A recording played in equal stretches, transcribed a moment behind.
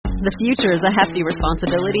The future is a hefty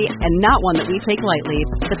responsibility and not one that we take lightly.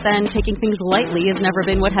 But then taking things lightly has never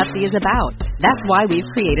been what Hefty is about. That's why we've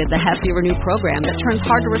created the Hefty Renew program that turns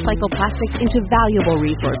hard-to-recycle plastics into valuable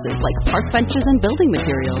resources like park benches and building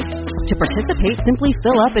materials. To participate, simply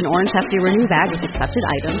fill up an orange Hefty Renew bag with accepted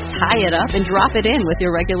items, tie it up, and drop it in with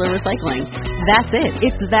your regular recycling. That's it.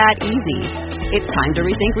 It's that easy. It's time to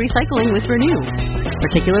rethink recycling with Renew.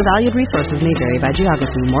 Particular valued resources may vary by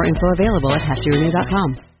geography. More info available at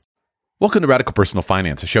heftyrenew.com. Welcome to Radical Personal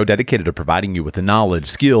Finance, a show dedicated to providing you with the knowledge,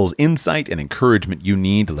 skills, insight, and encouragement you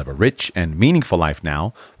need to live a rich and meaningful life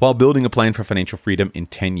now while building a plan for financial freedom in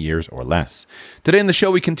 10 years or less. Today in the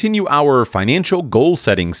show, we continue our financial goal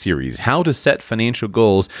setting series, how to set financial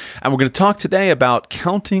goals, and we're going to talk today about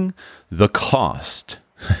counting the cost.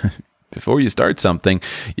 Before you start something,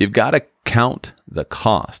 you've got to count the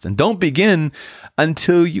cost. And don't begin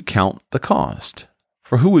until you count the cost.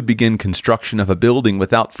 For who would begin construction of a building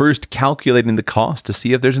without first calculating the cost to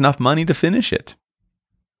see if there's enough money to finish it?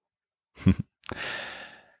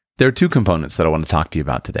 There are two components that I want to talk to you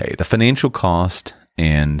about today, the financial cost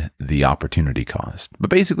and the opportunity cost. But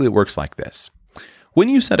basically it works like this. When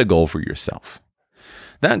you set a goal for yourself,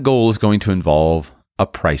 that goal is going to involve a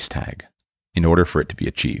price tag in order for it to be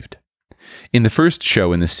achieved. In the first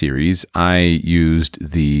show in this series, I used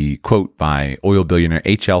the quote by oil billionaire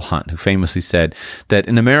H.L. Hunt, who famously said that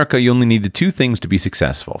in America, you only needed two things to be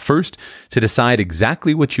successful. First, to decide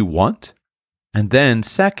exactly what you want, and then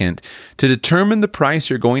second, to determine the price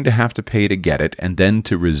you're going to have to pay to get it, and then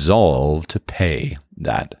to resolve to pay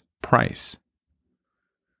that price.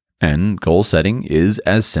 And goal setting is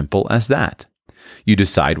as simple as that. You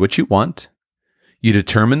decide what you want, you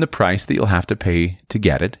determine the price that you'll have to pay to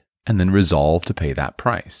get it, and then resolve to pay that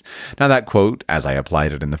price. Now that quote, as I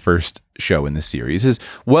applied it in the first show in this series, is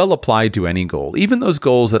well applied to any goal, even those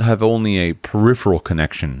goals that have only a peripheral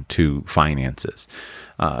connection to finances.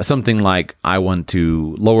 Something like, I want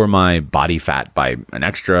to lower my body fat by an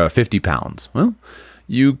extra 50 pounds. Well,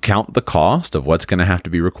 you count the cost of what's going to have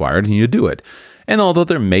to be required and you do it. And although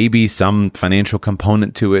there may be some financial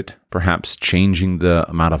component to it, perhaps changing the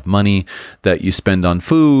amount of money that you spend on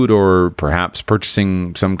food, or perhaps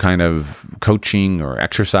purchasing some kind of coaching or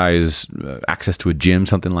exercise, access to a gym,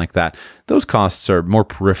 something like that, those costs are more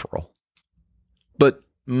peripheral. But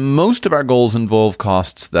most of our goals involve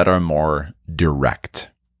costs that are more direct.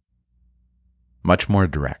 Much more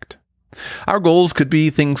direct. Our goals could be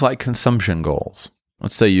things like consumption goals.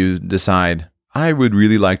 Let's say you decide, I would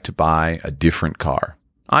really like to buy a different car.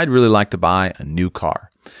 I'd really like to buy a new car.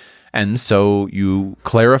 And so you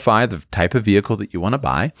clarify the type of vehicle that you want to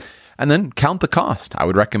buy and then count the cost. I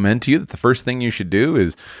would recommend to you that the first thing you should do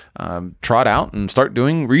is trot out and start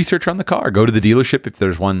doing research on the car. Go to the dealership if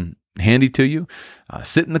there's one handy to you.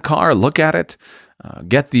 Sit in the car, look at it,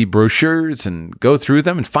 get the brochures and go through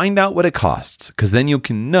them and find out what it costs. Because then you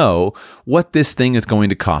can know what this thing is going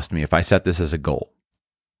to cost me if I set this as a goal.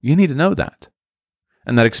 You need to know that.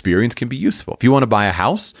 And that experience can be useful. If you want to buy a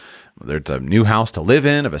house, whether it's a new house to live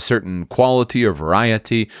in of a certain quality or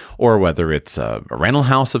variety, or whether it's a rental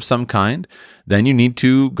house of some kind, then you need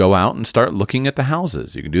to go out and start looking at the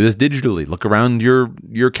houses. You can do this digitally. Look around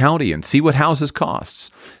your county and see what houses costs.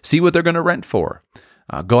 See what they're going to rent for.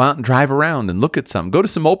 Go out and drive around and look at some. Go to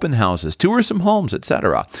some open houses, tour some homes,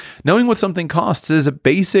 etc. Knowing what something costs is a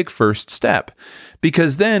basic first step,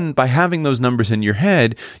 because then by having those numbers in your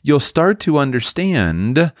head, you'll start to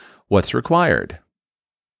understand what's required.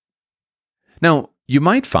 Now, you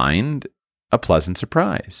might find a pleasant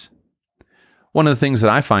surprise. One of the things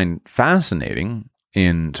that I find fascinating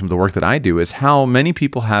in some of the work that I do is how many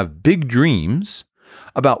people have big dreams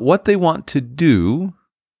about what they want to do.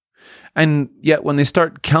 And yet when they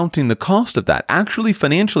start counting the cost of that, actually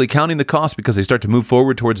financially counting the cost because they start to move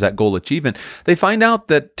forward towards that goal achievement, they find out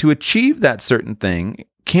that to achieve that certain thing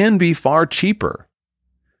can be far cheaper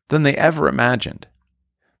than they ever imagined.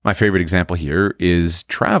 My favorite example here is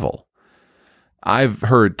travel. I've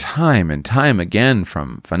heard time and time again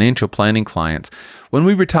from financial planning clients, when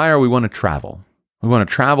we retire, we want to travel. We want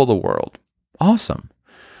to travel the world. Awesome.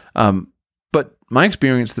 But my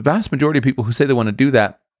experience, the vast majority of people who say they want to do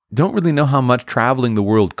that don't really know how much traveling the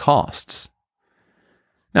world costs.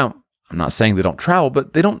 Now, I'm not saying they don't travel,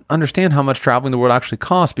 but they don't understand how much traveling the world actually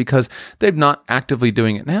costs because they're not actively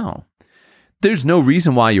doing it now. There's no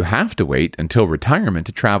reason why you have to wait until retirement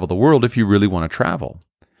to travel the world if you really want to travel.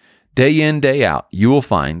 Day in, day out, you will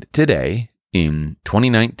find today in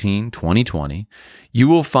 2019, 2020, you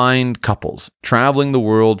will find couples traveling the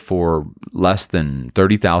world for less than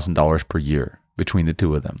 $30,000 per year. Between the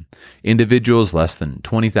two of them. Individuals less than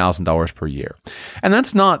 $20,000 per year. And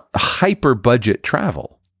that's not hyper budget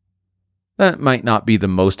travel. That might not be the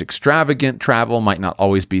most extravagant travel, might not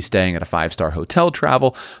always be staying at a 5-star hotel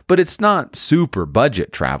travel, but it's not super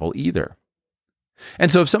budget travel either.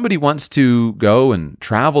 And so if somebody wants to go and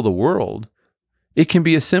travel the world, it can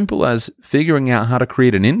be as simple as figuring out how to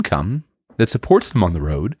create an income that supports them on the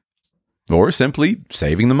road, or simply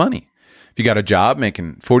saving the money. If you got a job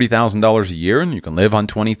making $40,000 a year and you can live on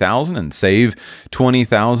 $20,000 and save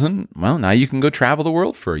 $20,000, well, now you can go travel the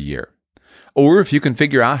world for a year. Or if you can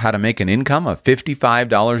figure out how to make an income of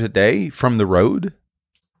 $55 a day from the road,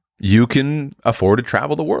 you can afford to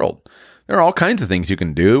travel the world. There are all kinds of things you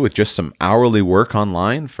can do with just some hourly work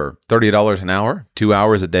online for $30 an hour, 2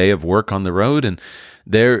 hours a day of work on the road, and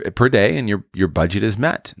there per day, and your budget is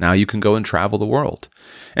met. Now you can go and travel the world.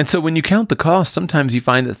 And so when you count the cost, sometimes you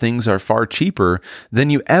find that things are far cheaper than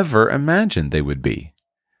you ever imagined they would be.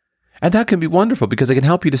 And that can be wonderful because it can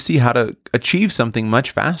help you to see how to achieve something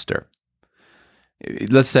much faster.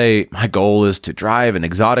 Let's say my goal is to drive an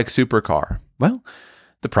exotic supercar. Well,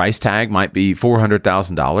 the price tag might be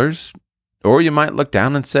 $400,000. Or you might look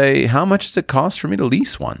down and say, how much does it cost for me to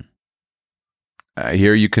lease one?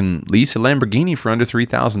 Here you can lease a Lamborghini for under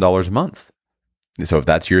 $3,000 a month. So if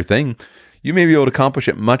that's your thing, you may be able to accomplish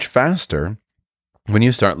it much faster when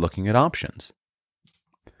you start looking at options.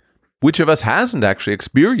 Which of us hasn't actually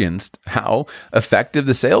experienced how effective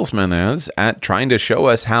the salesman is at trying to show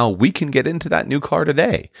us how we can get into that new car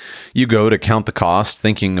today? You go to count the cost,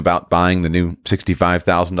 thinking about buying the new $65,000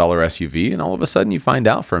 SUV, and all of a sudden you find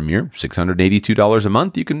out for a mere $682 a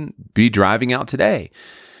month, you can be driving out today.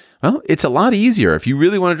 Well, it's a lot easier. If you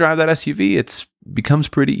really want to drive that SUV, it becomes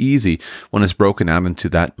pretty easy when it's broken out into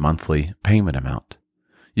that monthly payment amount.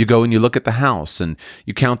 You go and you look at the house and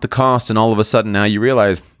you count the cost, and all of a sudden now you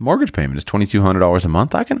realize mortgage payment is $2,200 a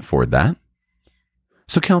month. I can afford that.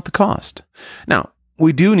 So count the cost. Now,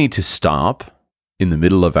 we do need to stop in the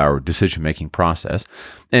middle of our decision-making process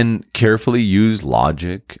and carefully use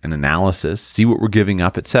logic and analysis, see what we're giving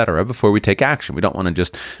up, etc., before we take action. We don't want to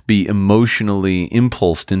just be emotionally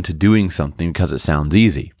impulsed into doing something because it sounds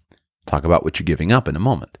easy. Talk about what you're giving up in a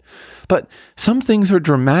moment. But some things are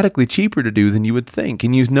dramatically cheaper to do than you would think,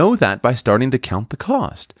 and you know that by starting to count the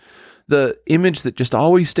cost. The image that just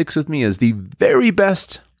always sticks with me as the very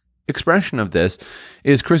best expression of this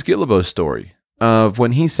is Chris Guillebeau's story of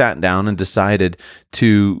when he sat down and decided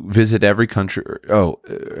to visit every country.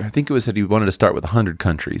 I think it was that he wanted to start with 100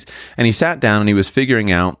 countries. And he sat down and he was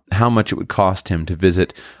figuring out how much it would cost him to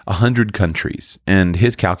visit 100 countries. And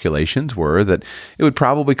his calculations were that it would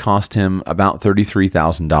probably cost him about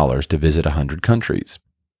 $33,000 to visit 100 countries.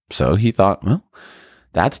 So he thought, well,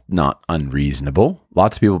 that's not unreasonable.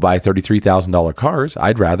 Lots of people buy $33,000 cars.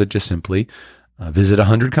 I'd rather just simply visit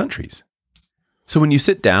 100 countries. So when you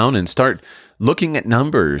sit down and start looking at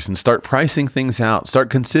numbers and start pricing things out, start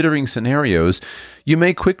considering scenarios, you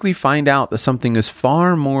may quickly find out that something is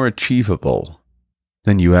far more achievable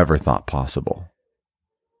than you ever thought possible.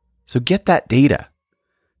 So get that data.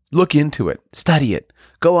 Look into it. Study it.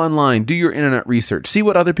 Go online. Do your internet research. See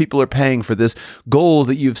what other people are paying for this goal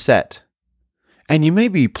that you've set. And you may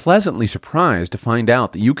be pleasantly surprised to find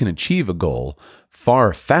out that you can achieve a goal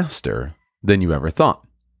far faster than you ever thought.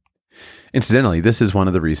 Incidentally, this is one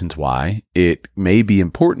of the reasons why it may be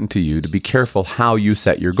important to you to be careful how you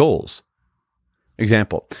set your goals.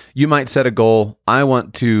 Example, you might set a goal, I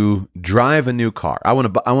want to drive a new car. I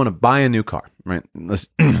want to buy a new car, right? Let's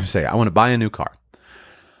say I want to buy a new car.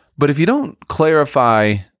 But if you don't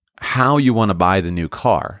clarify how you want to buy the new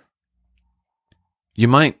car, you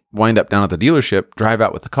might wind up down at the dealership, drive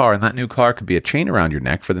out with the car, and that new car could be a chain around your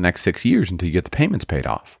neck for the next 6 years until you get the payments paid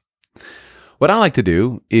off. What I like to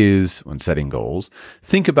do is, when setting goals,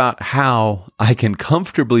 think about how I can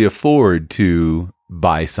comfortably afford to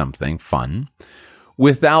buy something fun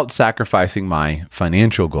without sacrificing my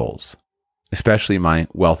financial goals, especially my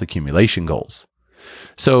wealth accumulation goals.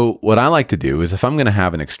 So what I like to do is if I'm going to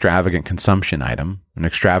have an extravagant consumption item, an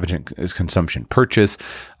extravagant consumption purchase,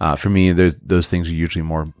 for me, those things are usually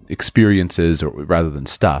more experiences rather than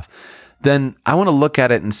stuff. Then I want to look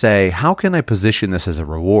at it and say, how can I position this as a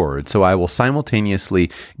reward so I will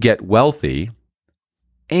simultaneously get wealthy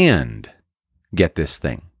and get this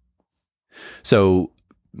thing? So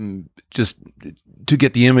just to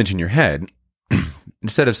get the image in your head,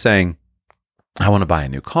 instead of saying, I want to buy a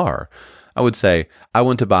new car, I would say, I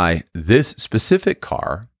want to buy this specific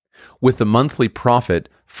car with the monthly profit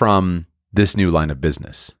from this new line of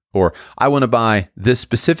business. Or I want to buy this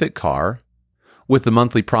specific car with the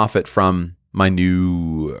monthly profit from my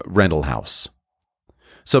new rental house.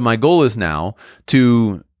 So my goal is now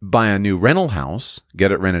to buy a new rental house,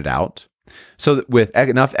 get it rented out, so that with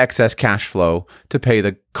enough excess cash flow to pay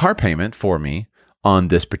the car payment for me on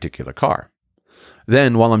this particular car.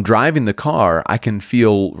 Then while I'm driving the car, I can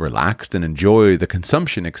feel relaxed and enjoy the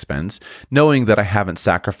consumption expense, knowing that I haven't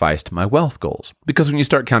sacrificed my wealth goals. Because when you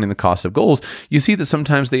start counting the cost of goals, you see that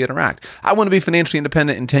sometimes they interact. I want to be financially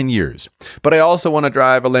independent in 10 years, but I also want to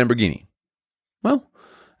drive a Lamborghini. Well,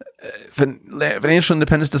 financial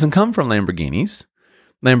independence doesn't come from Lamborghinis.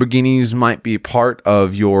 Lamborghinis might be part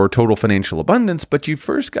of your total financial abundance, but you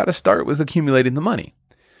first got to start with accumulating the money.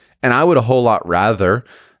 And I would a whole lot rather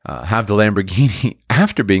have the Lamborghini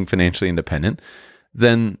after being financially independent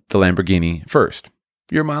than the Lamborghini first.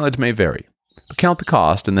 Your mileage may vary, but count the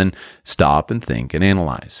cost and then stop and think and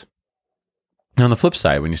analyze. Now, on the flip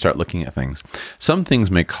side, when you start looking at things, some things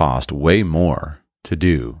may cost way more to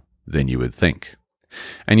do than you would think.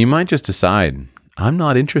 And you might just decide, I'm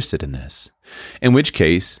not interested in this, in which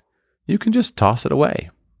case you can just toss it away.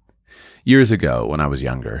 Years ago, when I was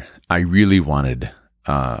younger, I really wanted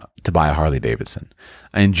to buy a Harley Davidson.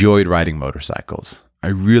 I enjoyed riding motorcycles. I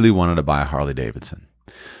really wanted to buy a Harley Davidson.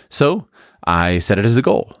 So I set it as a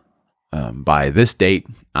goal. By this date,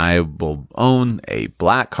 I will own a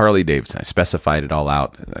black Harley Davidson. I specified it all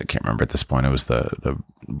out. I can't remember at this point. It was the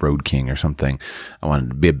Road King or something. I wanted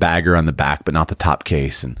to be a bagger on the back, but not the top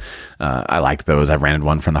case. And I liked those. I rented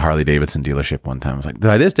one from the Harley Davidson dealership one time. I was like,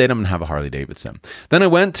 by this date, I'm going to have a Harley Davidson. Then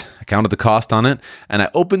I counted the cost on it, and I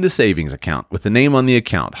opened a savings account with the name on the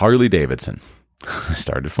account, Harley Davidson. I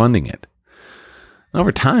started funding it. And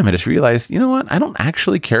over time, I just realized, you know what? I don't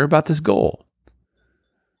actually care about this goal.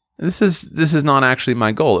 This is not actually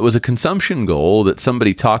my goal. It was a consumption goal that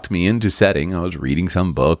somebody talked me into setting. I was reading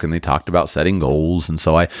some book and they talked about setting goals. And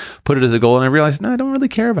so I put it as a goal and I realized, no, I don't really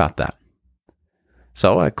care about that.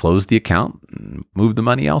 So I closed the account and moved the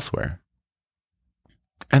money elsewhere.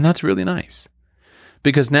 And that's really nice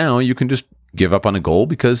because now you can just give up on a goal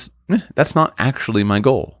because that's not actually my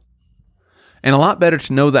goal. And a lot better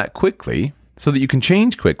to know that quickly so that you can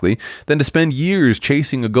change quickly than to spend years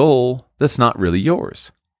chasing a goal that's not really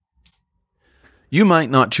yours. You might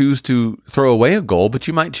not choose to throw away a goal, but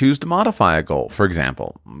you might choose to modify a goal. For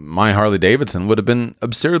example, my Harley Davidson would have been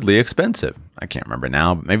absurdly expensive. I can't remember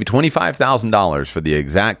now, but maybe $25,000 for the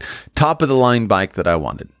exact top of the line bike that I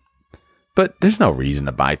wanted. But there's no reason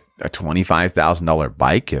to buy a $25,000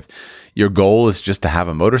 bike if your goal is just to have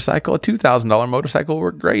a motorcycle. A $2,000 motorcycle will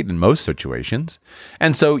work great in most situations.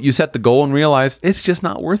 And so you set the goal and realize it's just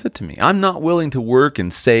not worth it to me. I'm not willing to work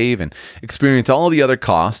and save and experience all the other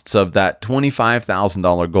costs of that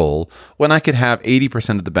 $25,000 goal when I could have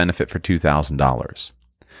 80% of the benefit for $2,000.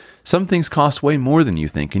 Some things cost way more than you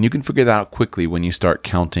think, and you can figure that out quickly when you start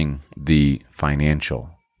counting the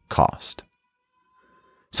financial cost.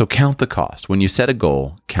 So count the cost. When you set a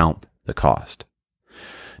goal, count the cost.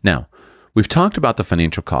 Now, we've talked about the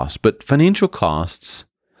financial costs, but financial costs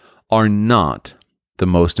are not the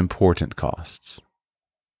most important costs.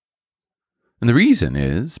 And the reason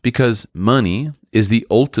is because money is the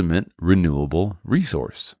ultimate renewable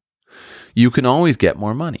resource. You can always get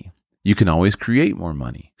more money. You can always create more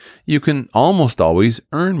money. You can almost always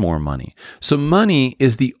earn more money. So money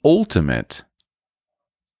is the ultimate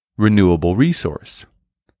renewable resource.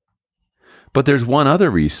 But there's one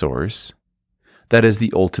other resource that is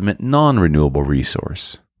the ultimate non-renewable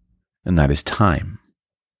resource, and that is time.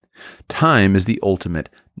 Time is the ultimate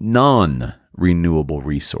non-renewable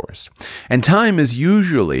resource. And time is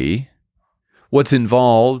usually what's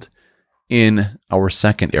involved in our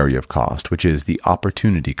second area of cost, which is the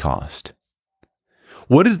opportunity cost.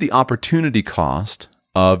 What is the opportunity cost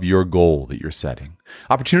of your goal that you're setting?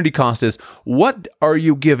 Opportunity cost is what are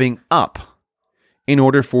you giving up in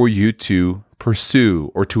order for you to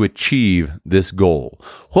pursue or to achieve this goal?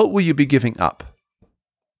 What will you be giving up?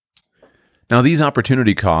 Now, these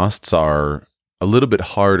opportunity costs are a little bit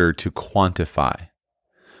harder to quantify,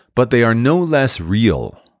 but they are no less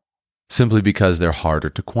real simply because they're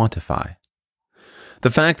harder to quantify.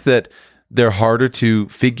 The fact that they're harder to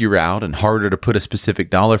figure out and harder to put a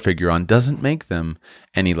specific dollar figure on doesn't make them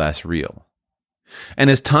any less real. And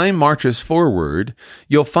as time marches forward,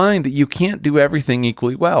 you'll find that you can't do everything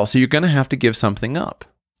equally well, so you're going to have to give something up.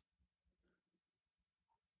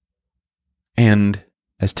 And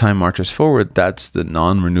as time marches forward, that's the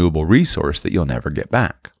non-renewable resource that you'll never get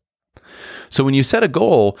back. So when you set a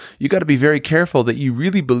goal, you got to be very careful that you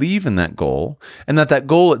really believe in that goal and that that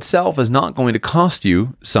goal itself is not going to cost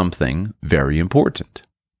you something very important.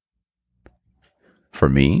 For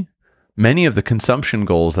me, many of the consumption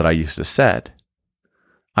goals that I used to set,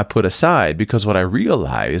 I put aside because what I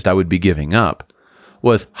realized I would be giving up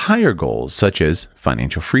was higher goals such as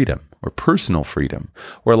financial freedom, or personal freedom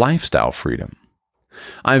or lifestyle freedom.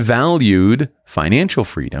 I valued financial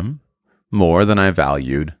freedom more than I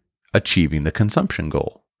valued achieving the consumption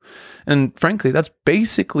goal. And frankly, that's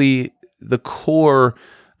basically the core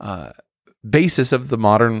basis of the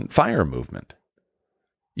modern FIRE movement.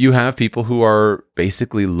 You have people who are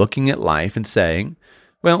basically looking at life and saying,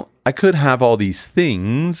 well, I could have all these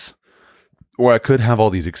things, or I could have all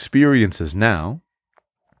these experiences now.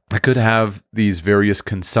 I could have these various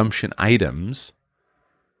consumption items,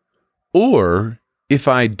 or if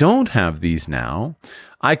I don't have these now,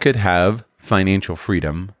 I could have financial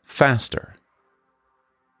freedom faster.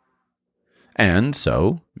 And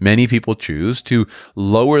so many people choose to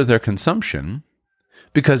lower their consumption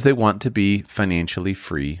because they want to be financially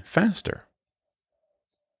free faster.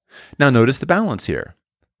 Now notice the balance here.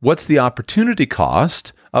 What's the opportunity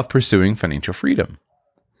cost of pursuing financial freedom?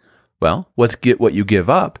 Well, what you give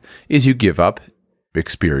up is you give up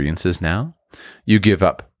experiences now, you give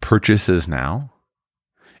up purchases now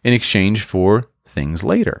in exchange for things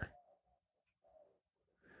later.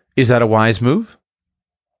 Is that a wise move?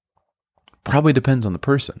 Probably depends on the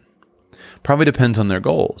person. Probably depends on their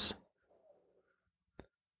goals.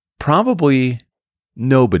 Probably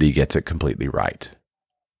nobody gets it completely right.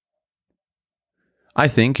 I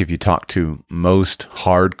think if you talk to most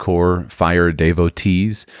hardcore FIRE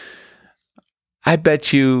devotees, I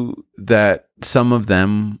bet you that some of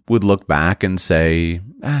them would look back and say,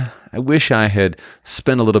 I wish I had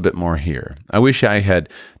spent a little bit more here. I wish I had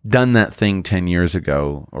done that thing 10 years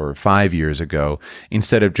ago or 5 years ago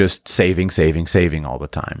instead of just saving all the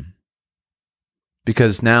time.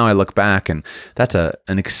 Because now I look back and that's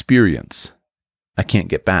an experience I can't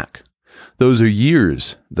get back. Those are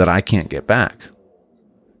years that I can't get back.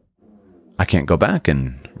 I can't go back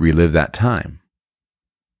and relive that time.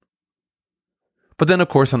 But then, of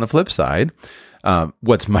course, on the flip side,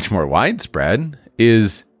 what's much more widespread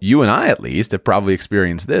is you and I, at least, have probably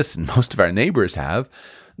experienced this, and most of our neighbors have,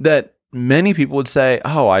 that many people would say,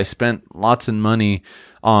 oh, I spent lots of money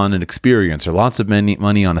on an experience or lots of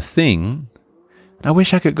money on a thing. I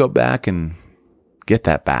wish I could go back and get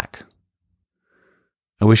that back.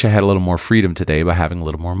 I wish I had a little more freedom today by having a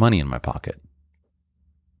little more money in my pocket.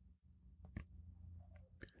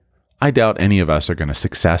 I doubt any of us are going to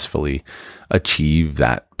successfully achieve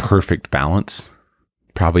that perfect balance.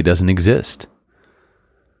 Probably doesn't exist.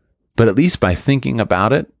 But at least by thinking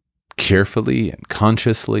about it carefully and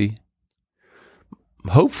consciously,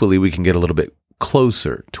 hopefully we can get a little bit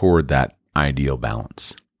closer toward that ideal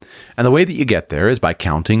balance. And the way that you get there is by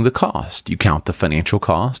counting the cost. You count the financial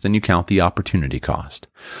cost and you count the opportunity cost.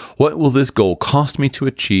 What will this goal cost me to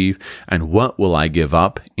achieve, and what will I give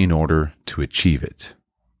up in order to achieve it?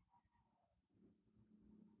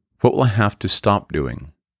 What will I have to stop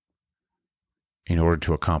doing in order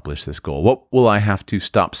to accomplish this goal? What will I have to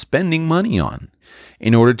stop spending money on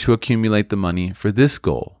in order to accumulate the money for this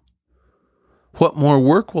goal? What more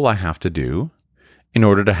work will I have to do in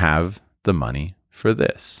order to have the money for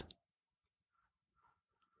this?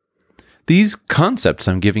 These concepts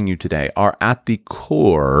I'm giving you today are at the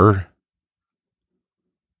core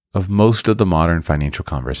of most of the modern financial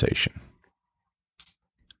conversation,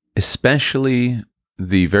 especially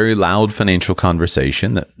the very loud financial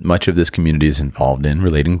conversation that much of this community is involved in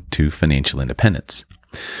relating to financial independence.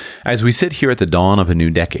 As we sit here at the dawn of a new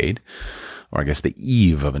decade, or I guess the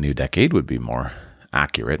eve of a new decade would be more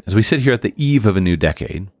accurate, as we sit here at the eve of a new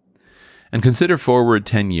decade and consider forward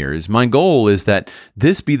 10 years, my goal is that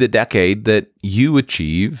this be the decade that you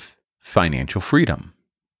achieve financial freedom.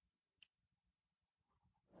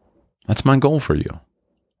 That's my goal for you.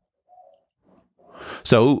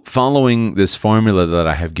 So, following this formula that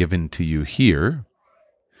I have given to you here,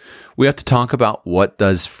 we have to talk about what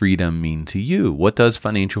does freedom mean to you? What does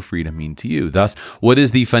financial freedom mean to you? Thus, what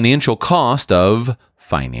is the financial cost of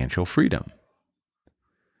financial freedom?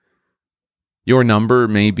 Your number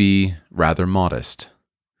may be rather modest.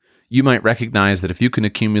 You might recognize that if you can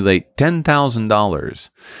accumulate $10,000,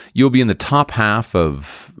 you'll be in the top half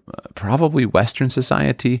of probably Western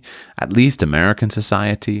society, at least American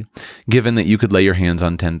society, given that you could lay your hands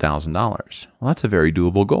on $10,000. Well, that's a very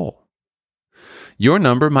doable goal. Your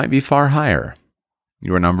number might be far higher.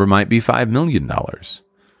 Your number might be $5 million.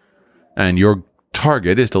 And your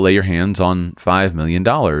target is to lay your hands on $5 million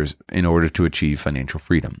in order to achieve financial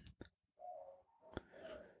freedom.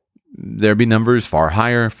 There'd be numbers far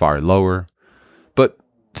higher, far lower, but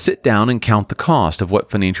sit down and count the cost of what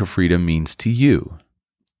financial freedom means to you.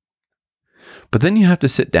 But then you have to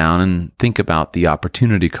sit down and think about the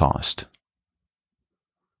opportunity cost.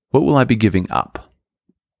 What will I be giving up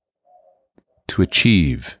to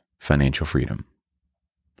achieve financial freedom?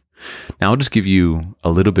 Now, I'll just give you a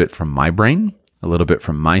little bit from my brain, a little bit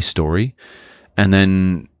from my story, and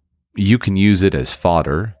then you can use it as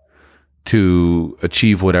fodder to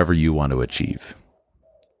achieve whatever you want to achieve.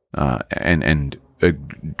 And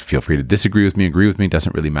feel free to disagree with me, agree with me,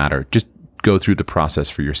 doesn't really matter. Just go through the process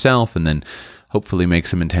for yourself and then hopefully make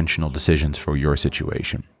some intentional decisions for your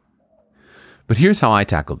situation. But here's how I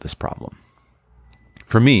tackled this problem.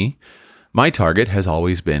 For me, my target has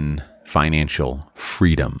always been financial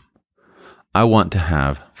freedom. I want to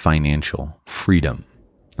have financial freedom.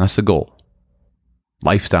 That's the goal.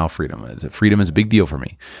 Lifestyle freedom. Freedom is a big deal for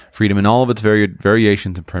me. Freedom in all of its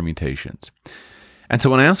variations and permutations. And so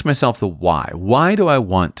when I ask myself the why do I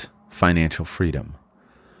want financial freedom?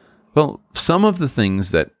 Well, some of the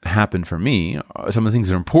things that happen for me, some of the things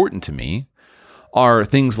that are important to me, are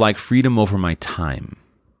things like freedom over my time.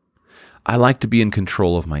 I like to be in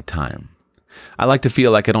control of my time. I like to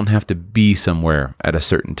feel like I don't have to be somewhere at a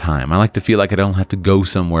certain time. I like to feel like I don't have to go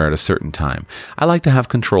somewhere at a certain time. I like to have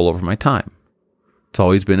control over my time. It's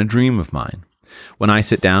always been a dream of mine. When I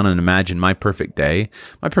sit down and imagine my perfect day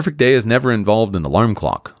is never involved an alarm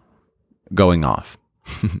clock going off.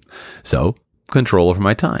 So, control over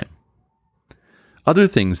my time. Other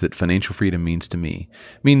things that financial freedom means to me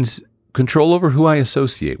means control over who I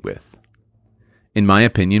associate with. In my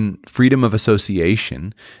opinion, freedom of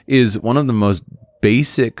association is one of the most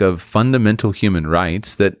basic of fundamental human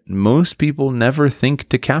rights that most people never think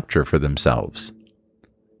to capture for themselves.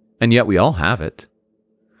 And yet we all have it.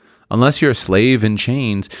 Unless you're a slave in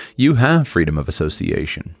chains, you have freedom of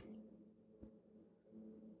association.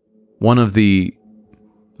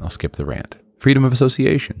 I'll skip the rant. Freedom of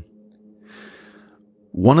association.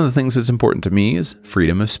 One of the things that's important to me is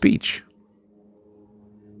freedom of speech.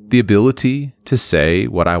 The ability to say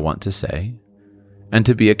what I want to say and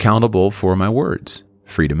to be accountable for my words.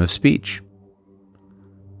 Freedom of speech.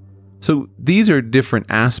 So these are different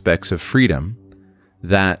aspects of freedom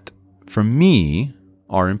that, for me,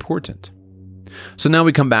 are important. So now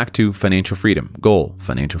we come back to financial freedom. Goal,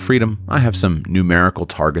 financial freedom. I have some numerical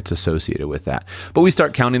targets associated with that. But we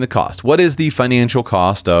start counting the cost. What is the financial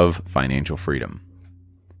cost of financial freedom?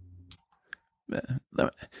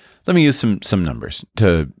 Let me use some numbers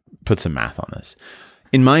to put some math on this.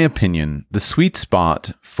 In my opinion, the sweet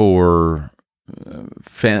spot for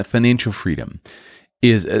financial freedom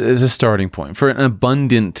is a starting point for an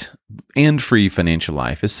abundant and free financial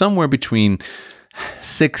life is somewhere between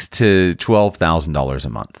 $6,000 to $12,000 a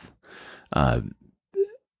month.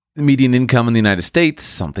 The median income in the United States,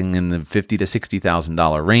 something in the $50,000 to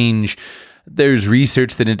 $60,000 range. There's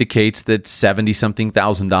research that indicates that $70-something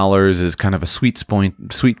thousand is kind of a sweet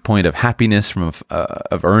point of happiness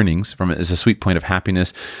of earnings. Is a sweet point of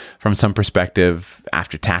happiness from some perspective.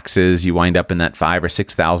 After taxes, you wind up in that $5,000 or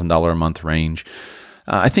 $6,000 a month range.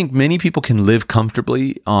 I think many people can live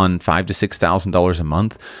comfortably on $5,000 to $6,000 a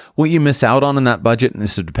month. What you miss out on in that budget, and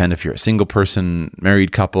this would depend if you're a single person,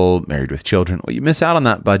 married couple, married with children, what you miss out on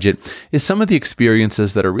that budget is some of the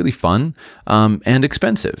experiences that are really fun and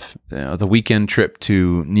expensive. The weekend trip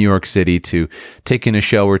to New York City to take in a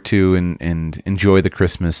show or two and enjoy the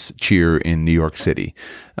Christmas cheer in New York City.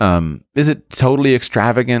 Is it totally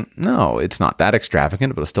extravagant? No, it's not that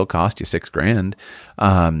extravagant, but it'll still cost you $6,000.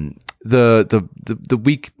 The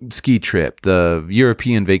week ski trip, the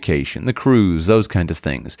European vacation, the cruise, those kind of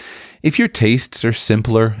things. If your tastes are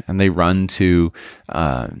simpler and they run to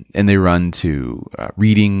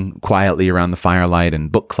reading quietly around the firelight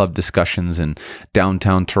and book club discussions in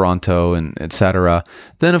downtown Toronto and etc.,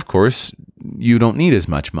 then of course you don't need as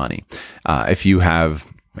much money. If you have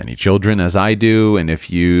many children, as I do, and if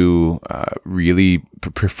you really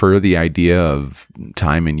prefer the idea of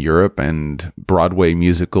time in Europe and Broadway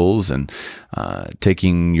musicals and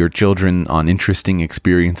taking your children on interesting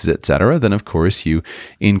experiences, etc., then of course you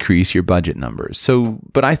increase your budget numbers.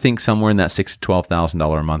 But I think somewhere in that $6,000 to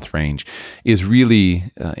 $12,000 a month range is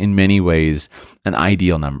really, in many ways, an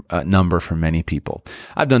ideal number for many people.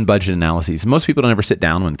 I've done budget analyses. Most people don't ever sit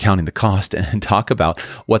down when counting the cost and talk about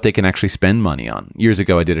what they can actually spend money on. Years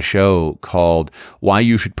ago, I did a show called Why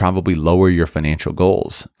You Should Probably Lower Your Financial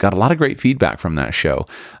Goals. Got a lot of great feedback from that show,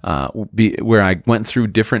 where I went through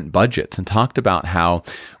different budgets and talked about how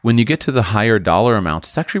when you get to the higher dollar amounts,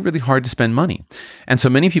 it's actually really hard to spend money. And so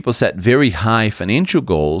many people set very high financial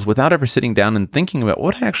goals without ever sitting down and thinking about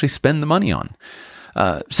what I actually spend the money on.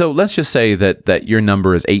 So let's just say that your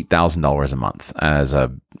number is $8,000 a month as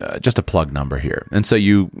just a plug number here. And so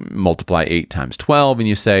you multiply 8 times 12 and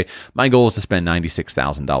you say, my goal is to spend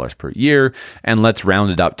 $96,000 per year. And let's round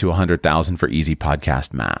it up to $100,000 for easy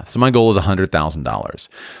podcast math. So my goal is $100,000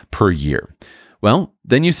 per year. Well,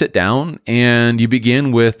 then you sit down and you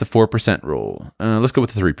begin with the 4% rule. Let's go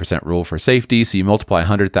with the 3% rule for safety. So you multiply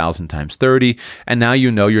 100,000 times 30, and now you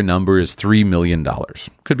know your number is $3 million.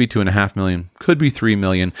 Could be $2.5 million, could be $3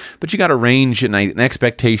 million, but you got a range and an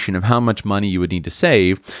expectation of how much money you would need to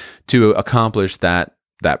save to accomplish that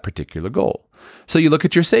particular goal. So you look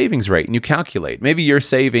at your savings rate and you calculate. Maybe you're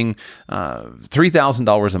saving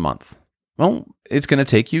 $3,000 a month. Well, it's going to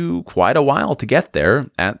take you quite a while to get there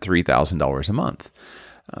at $3,000 a month.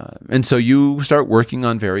 And so you start working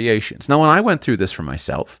on variations. Now, when I went through this for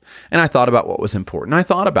myself and I thought about what was important, I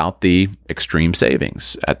thought about the extreme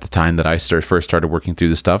savings. At the time that I first started working through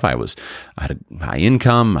this stuff, I had a high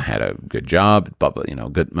income, I had a good job,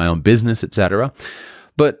 my own business, etc.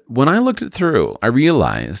 But when I looked it through, I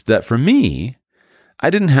realized that for me, I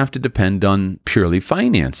didn't have to depend on purely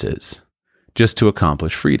finances just to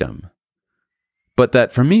accomplish freedom. But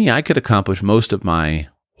that for me, I could accomplish most of my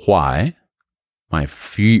why, my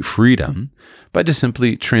freedom, by just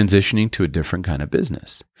simply transitioning to a different kind of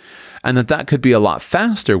business. And that could be a lot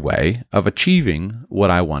faster way of achieving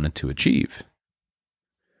what I wanted to achieve.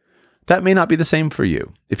 That may not be the same for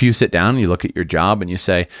you. If you sit down and you look at your job and you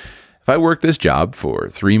say, if I work this job for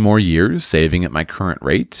 3 more years, saving at my current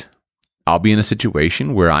rate, I'll be in a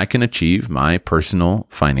situation where I can achieve my personal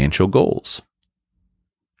financial goals.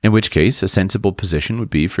 In which case, a sensible position would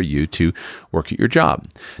be for you to work at your job.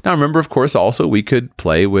 Now, remember, of course, also we could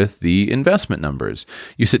play with the investment numbers.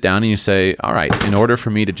 You sit down and you say, all right, in order for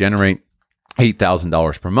me to generate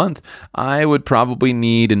 $8,000 per month, I would probably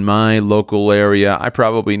need, in my local area, I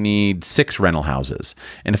probably need 6 rental houses.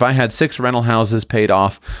 And if I had 6 rental houses paid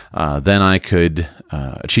off, then I could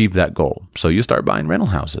achieve that goal. So you start buying rental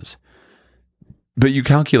houses. But you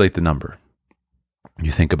calculate the number.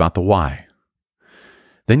 You think about the why.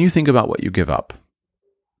 Then you think about what you give up.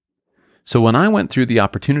 So when I went through the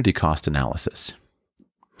opportunity cost analysis,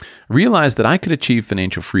 I realized that I could achieve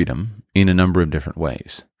financial freedom in a number of different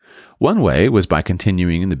ways. One way was by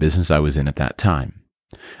continuing in the business I was in at that time.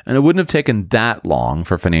 And it wouldn't have taken that long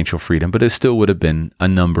for financial freedom, but it still would have been a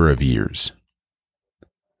number of years.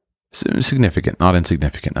 Significant, not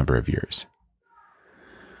insignificant number of years.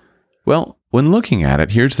 Well, when looking at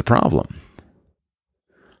it, here's the problem.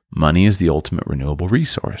 Money is the ultimate renewable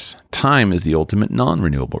resource. Time is the ultimate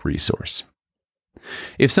non-renewable resource.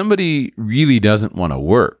 If somebody really doesn't want to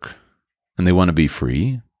work and they want to be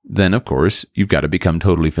free, then of course you've got to become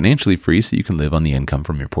totally financially free so you can live on the income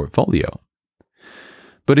from your portfolio.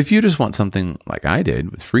 But if you just want something like I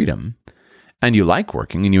did with freedom, and you like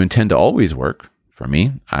working and you intend to always work, for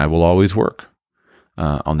me, I will always work.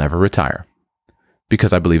 I'll never retire.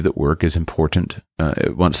 Because I believe that work is important.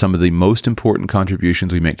 Some of the most important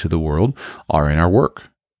contributions we make to the world are in our work.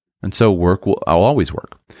 And so I'll always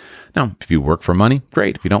work. Now, if you work for money,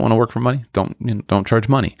 great. If you don't want to work for money, don't charge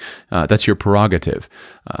money. That's your prerogative.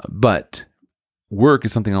 But work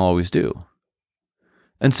is something I'll always do.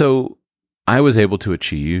 And so I was able to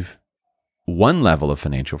achieve one level of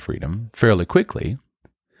financial freedom fairly quickly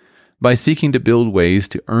by seeking to build ways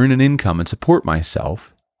to earn an income and support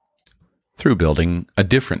myself through building a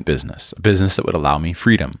different business, a business that would allow me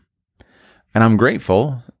freedom. And I'm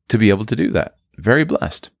grateful to be able to do that. Very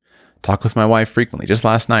blessed. Talk with my wife frequently. Just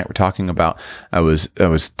last night, I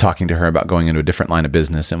was talking to her about going into a different line of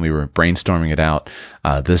business, and we were brainstorming it out.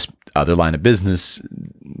 This other line of business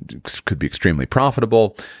could be extremely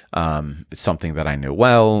profitable. It's something that I know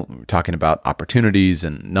well. We're talking about opportunities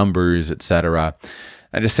and numbers, etc.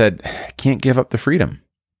 I just said, I can't give up the freedom.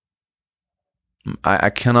 I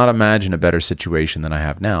cannot imagine a better situation than I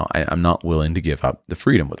have now. I'm not willing to give up the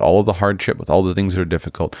freedom with all of the hardship, with all the things that are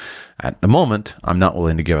difficult. At the moment, I'm not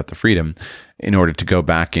willing to give up the freedom in order to go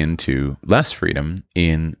back into less freedom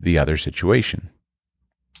in the other situation.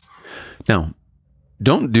 Now,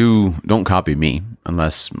 don't copy me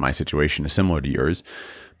unless my situation is similar to yours,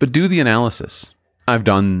 but do the analysis. I've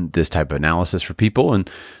done this type of analysis for people, and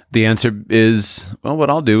the answer is, well, what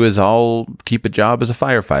I'll do is I'll keep a job as a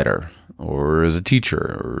firefighter or as a teacher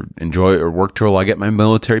or enjoy or work till I get my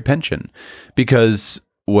military pension, because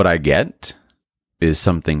what I get is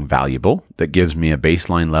something valuable that gives me a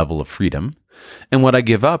baseline level of freedom. And what I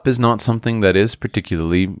give up is not something that is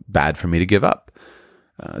particularly bad for me to give up.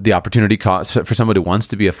 The opportunity cost for somebody who wants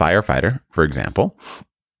to be a firefighter, for example,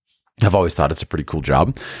 I've always thought it's a pretty cool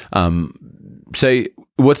job. Say,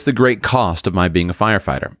 what's the great cost of my being a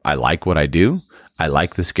firefighter? I like what I do. I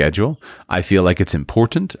like the schedule. I feel like it's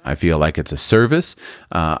important. I feel like it's a service.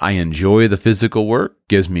 I enjoy the physical work.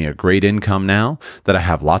 Gives me a great income now that I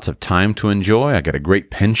have lots of time to enjoy. I get a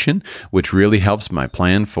great pension, which really helps my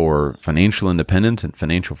plan for financial independence and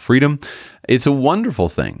financial freedom. It's a wonderful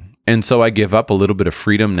thing. And so I give up a little bit of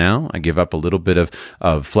freedom now. I give up a little bit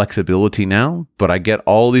of flexibility now, but I get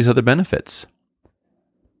all these other benefits.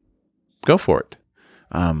 Go for it.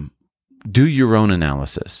 Do your own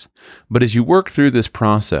analysis. But as you work through this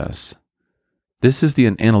process, this is the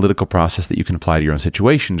analytical process that you can apply to your own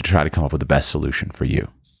situation to try to come up with the best solution for you.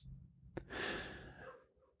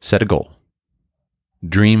 Set a goal.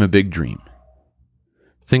 Dream a big dream.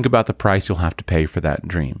 Think about the price you'll have to pay for that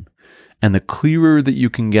dream. And the clearer that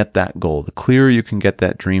you can get that goal, the clearer you can get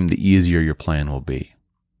that dream, the easier your plan will be.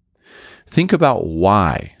 Think about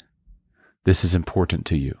why this is important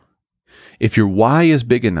to you. If your why is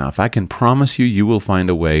big enough, I can promise you, you will find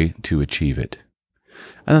a way to achieve it.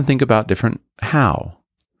 And then think about different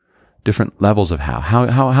levels of how.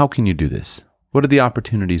 How can you do this? What are the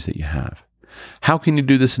opportunities that you have? How can you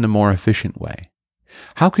do this in a more efficient way?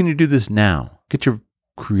 How can you do this now? Get your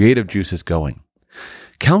creative juices going.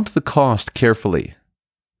 Count the cost carefully.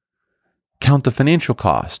 Count the financial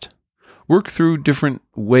cost. Work through different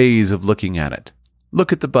ways of looking at it.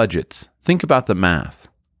 Look at the budgets. Think about the math.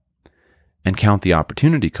 And count the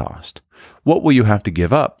opportunity cost. What will you have to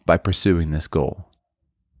give up by pursuing this goal?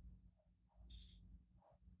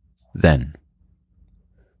 Then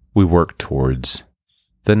we work towards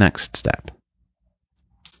the next step.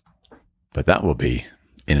 But that will be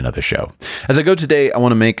in another show. As I go today, I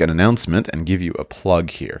want to make an announcement and give you a plug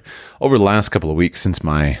here. Over the last couple of weeks since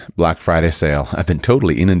my Black Friday sale, I've been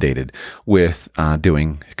totally inundated with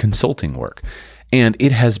doing consulting work. And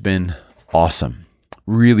it has been awesome.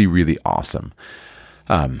 Really, really awesome.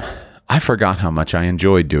 I forgot how much I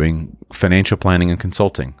enjoyed doing financial planning and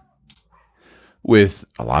consulting. With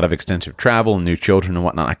a lot of extensive travel and new children and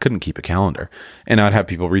whatnot, I couldn't keep a calendar. And I'd have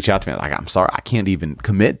people reach out to me like, I'm sorry, I can't even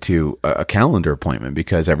commit to a calendar appointment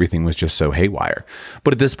because everything was just so haywire.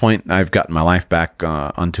 But at this point, I've gotten my life back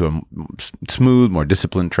onto a smooth, more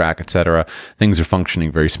disciplined track, etc. Things are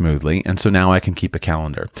functioning very smoothly. And so now I can keep a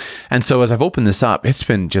calendar. And so as I've opened this up, it's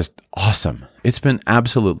been just awesome. It's been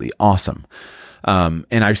absolutely awesome.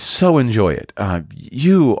 And I so enjoy it.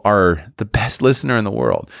 You are the best listener in the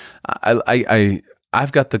world.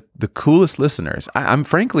 I've got the coolest listeners. I'm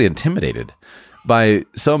frankly intimidated by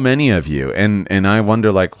so many of you, and I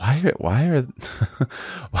wonder, like, why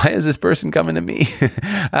is this person coming to me?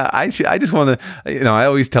 I just want to, I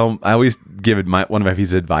always give one of my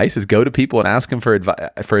pieces of advice is go to people and ask them for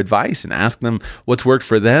advice and ask them what's worked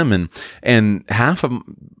for them, and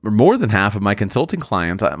more than half of my consulting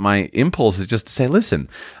clients, my impulse is just to say, listen,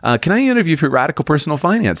 can I interview for Radical Personal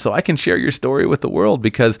Finance so I can share your story with the world,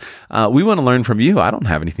 because we want to learn from you. I don't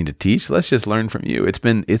have anything to teach. Let's just learn from you. It's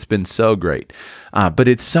been so great. But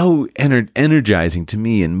it's so energizing to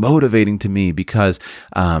me and motivating to me because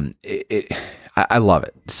I love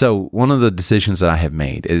it. So one of the decisions that I have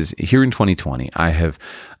made is here in 2020,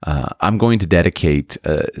 I'm going to dedicate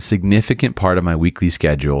a significant part of my weekly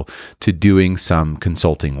schedule to doing some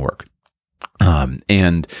consulting work.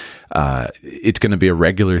 And it's going to be a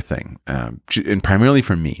regular thing, and primarily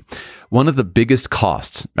for me. One of the biggest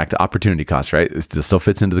costs, back to opportunity costs, right? This still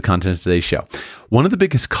fits into the content of today's show. One of the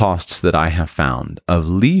biggest costs that I have found of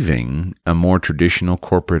leaving a more traditional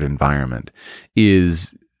corporate environment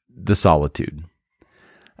is the solitude.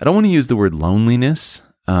 I don't want to use the word loneliness,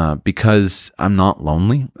 because I'm not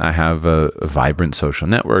lonely. I have a vibrant social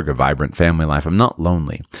network, a vibrant family life. I'm not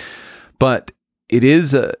lonely, but it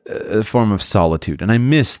is a form of solitude, and I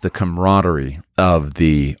miss the camaraderie of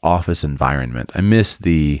the office environment. I miss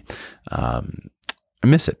it.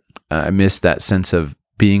 I miss that sense of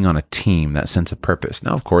being on a team, that sense of purpose.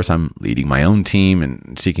 Now, of course, I'm leading my own team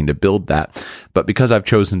and seeking to build that, but because I've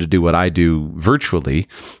chosen to do what I do virtually,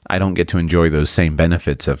 I don't get to enjoy those same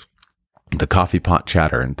benefits of the coffee pot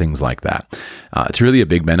chatter and things like that. It's really a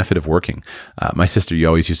big benefit of working. My sister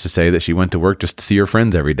always used to say that she went to work just to see her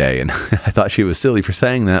friends every day. And I thought she was silly for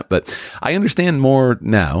saying that, but I understand more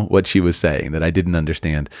now what she was saying that I didn't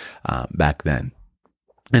understand back then.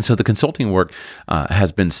 And so the consulting work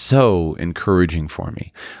has been so encouraging for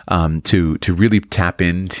me to really tap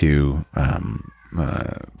into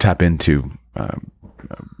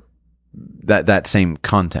that same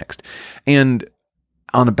context. And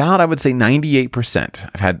on about, I would say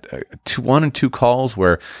 98%. I've had one or two calls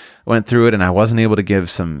where I went through it and I wasn't able to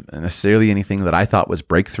give necessarily anything that I thought was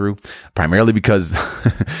breakthrough, primarily because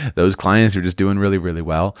those clients are just doing really, really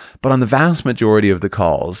well. But on the vast majority of the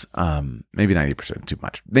calls, maybe 90% too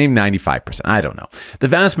much, maybe 95%, I don't know. The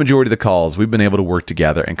vast majority of the calls, we've been able to work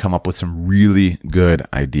together and come up with some really good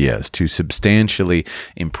ideas to substantially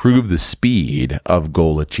improve the speed of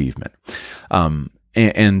goal achievement.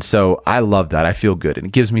 And so I love that. I feel good. And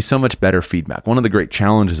it gives me so much better feedback. One of the great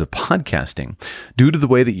challenges of podcasting, due to the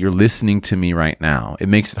way that you're listening to me right now, it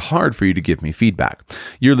makes it hard for you to give me feedback.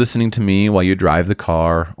 You're listening to me while you drive the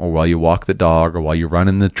car, or while you walk the dog, or while you run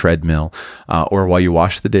in the treadmill, or while you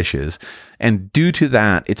wash the dishes. And due to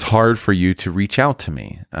that, it's hard for you to reach out to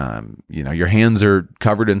me. Your hands are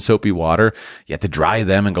covered in soapy water. You have to dry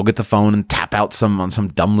them and go get the phone and tap out on some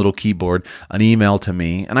dumb little keyboard an email to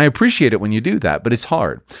me. And I appreciate it when you do that, but it's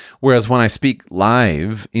hard. Whereas when I speak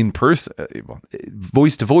live in person,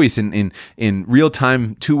 voice to voice in real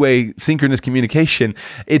time, two-way synchronous communication,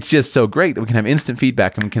 it's just so great that we can have instant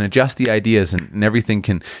feedback and we can adjust the ideas and everything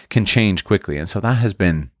can change quickly. And so that has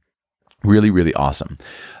been really, really awesome.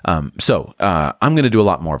 So I'm going to do a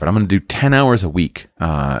lot more, but I'm going to do 10 hours a week,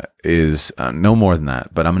 no more than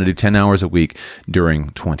that, but I'm going to do 10 hours a week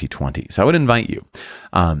during 2020. So I would invite you,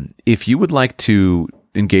 if you would like to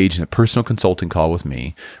engage in a personal consulting call with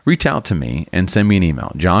me, reach out to me and send me an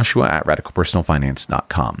email,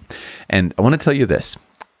 joshua@radicalpersonalfinance.com. And I want to tell you this.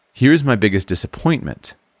 Here's my biggest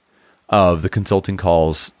disappointment of the consulting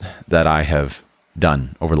calls that I have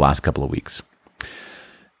done over the last couple of weeks.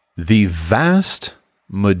 The vast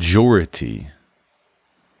majority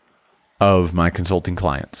of my consulting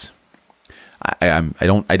clients, I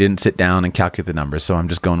didn't sit down and calculate the numbers, so I'm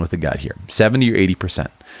just going with the gut here. 70 or 80%.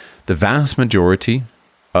 The vast majority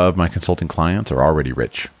of my consulting clients are already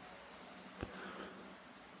rich.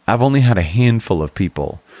 I've only had a handful of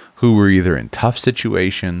people who were either in tough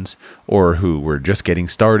situations or who were just getting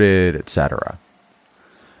started, etc.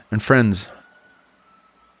 And friends,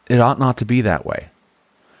 it ought not to be that way.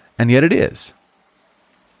 And yet it is.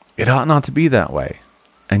 It ought not to be that way.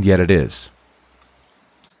 And yet it is.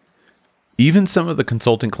 Even some of the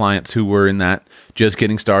consulting clients who were in that just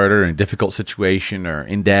getting started or in a difficult situation or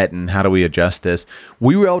in debt and how do we adjust this,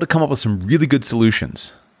 we were able to come up with some really good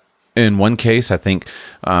solutions. In one case, I think,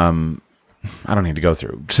 I don't need to go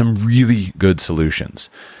through, some really good solutions.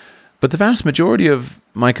 But the vast majority of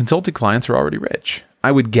my consulting clients are already rich.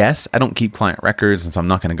 I would guess, I don't keep client records, and so I'm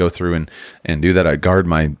not going to go through and do that. I guard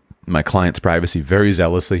my client's privacy very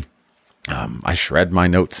zealously. I shred my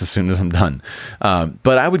notes as soon as I'm done.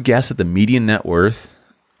 But I would guess that the median net worth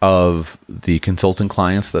of the consulting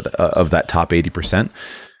clients of that top 80%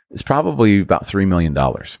 is probably about $3 million.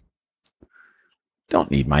 Don't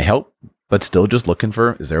need my help, but still just looking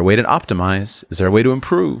for, is there a way to optimize? Is there a way to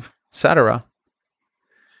improve, etc.?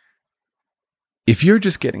 If you're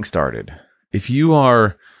just getting started, if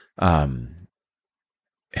you're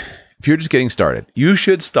just getting started, you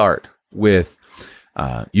should start with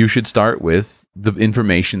the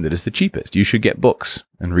information that is the cheapest. You should get books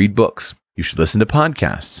and read books. You should listen to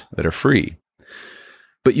podcasts that are free.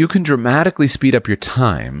 But you can dramatically speed up your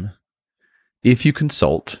time if you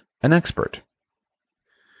consult an expert.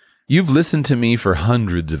 You've listened to me for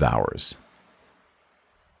hundreds of hours.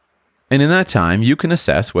 And in that time, you can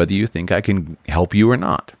assess whether you think I can help you or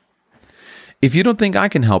not. If you don't think I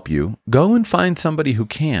can help you, go and find somebody who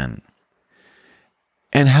can.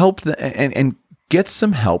 And and get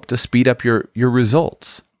some help to speed up your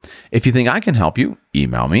results. If you think I can help you,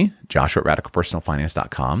 email me,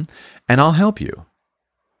 joshua@radicalpersonalfinance.com, and I'll help you.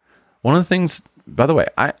 One of the things, by the way,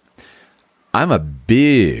 I'm a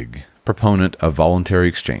big proponent of voluntary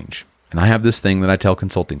exchange. And I have this thing that I tell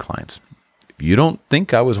consulting clients. If you don't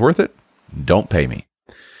think I was worth it, don't pay me.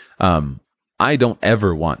 I don't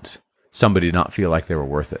ever want somebody to not feel like they were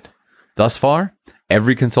worth it. Thus far,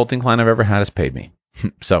 every consulting client I've ever had has paid me.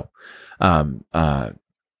 So I'm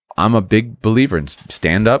a big believer in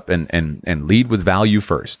stand up and lead with value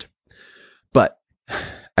first. But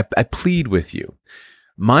I plead with you.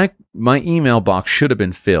 My email box should have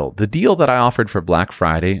been filled. The deal that I offered for Black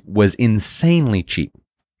Friday was insanely cheap.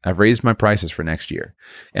 I've raised my prices for next year.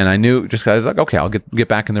 And I knew, I was like, okay, I'll get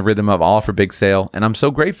back in the rhythm of I'll offer big sale. And I'm so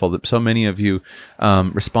grateful that so many of you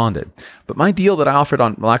responded. But my deal that I offered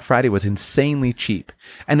on Black Friday was insanely cheap.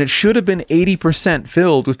 And it should have been 80%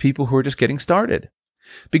 filled with people who are just getting started.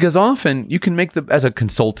 Because often you can make as a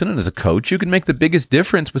consultant and as a coach, you can make the biggest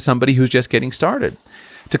difference with somebody who's just getting started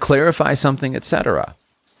to clarify something, etc.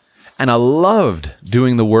 And I loved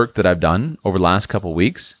doing the work that I've done over the last couple of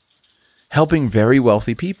weeks, helping very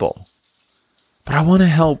wealthy people. But I want to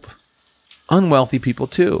help unwealthy people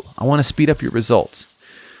too. I want to speed up your results.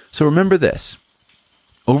 So remember this.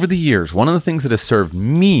 Over the years, one of the things that has served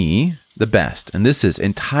me the best, and this is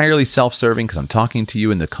entirely self-serving because I'm talking to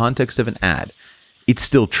you in the context of an ad, it's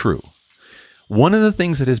still true. One of the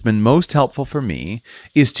things that has been most helpful for me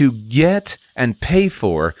is to get and pay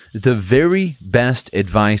for the very best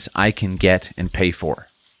advice I can get and pay for.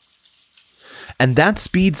 And that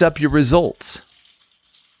speeds up your results.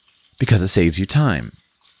 because it saves you time.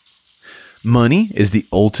 Money is the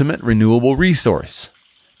ultimate renewable resource.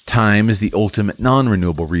 Time is the ultimate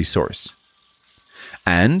non-renewable resource.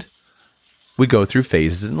 And we go through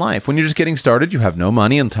phases in life. When you're just getting started, you have no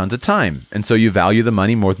money and tons of time. And so you value the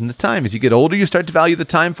money more than the time. As you get older, you start to value the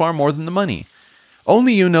time far more than the money.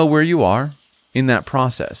 Only you know where you are in that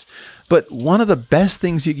process. But one of the best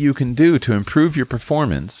things you can do to improve your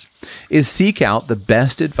performance is seek out the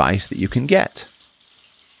best advice that you can get.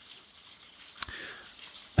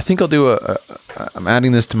 I think I'll do I'm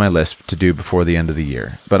adding this to my list to do before the end of the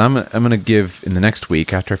year. But I'm going to give, in the next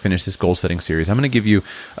week, after I finish this goal setting series, I'm going to give you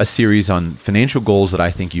a series on financial goals that I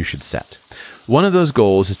think you should set. One of those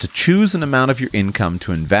goals is to choose an amount of your income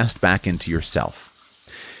to invest back into yourself.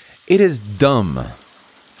 It is dumb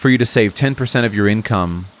for you to save 10% of your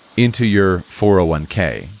income into your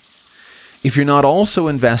 401k if you're not also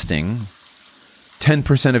investing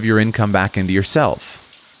 10% of your income back into yourself.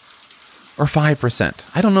 Or 5%.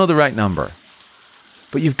 I don't know the right number.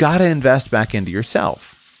 But you've got to invest back into yourself.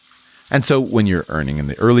 And so when you're earning in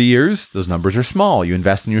the early years, those numbers are small. You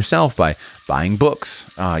invest in yourself by buying books.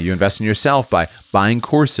 You invest in yourself by buying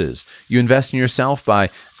courses. You invest in yourself by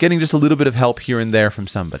getting just a little bit of help here and there from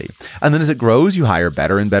somebody. And then as it grows, you hire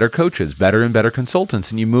better and better coaches, better and better consultants,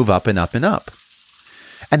 and you move up and up and up.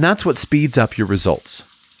 And that's what speeds up your results.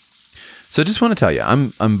 So I just want to tell you,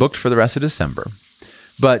 I'm booked for the rest of December.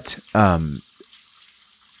 But I'm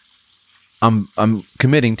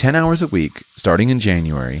committing 10 hours a week starting in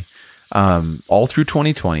January, all through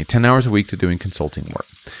 2020, 10 hours a week to doing consulting work.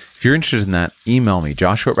 If you're interested in that, email me,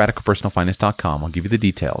 joshua@radicalpersonalfinance.com. I'll give you the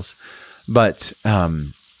details. But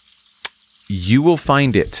you will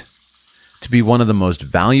find it to be one of the most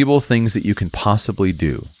valuable things that you can possibly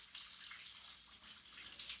do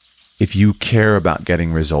if you care about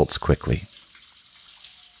getting results quickly.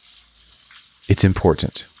 It's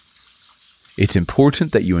important. It's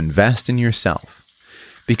important that you invest in yourself,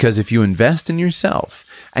 because if you invest in yourself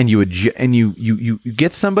and you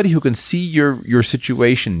get somebody who can see your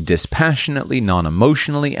situation dispassionately,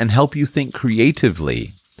 non-emotionally, and help you think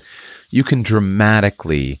creatively, you can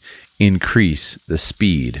dramatically increase the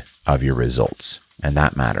speed of your results, and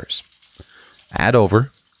that matters. Add over,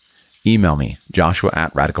 email me,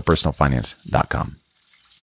 joshua@radicalpersonalfinance.com.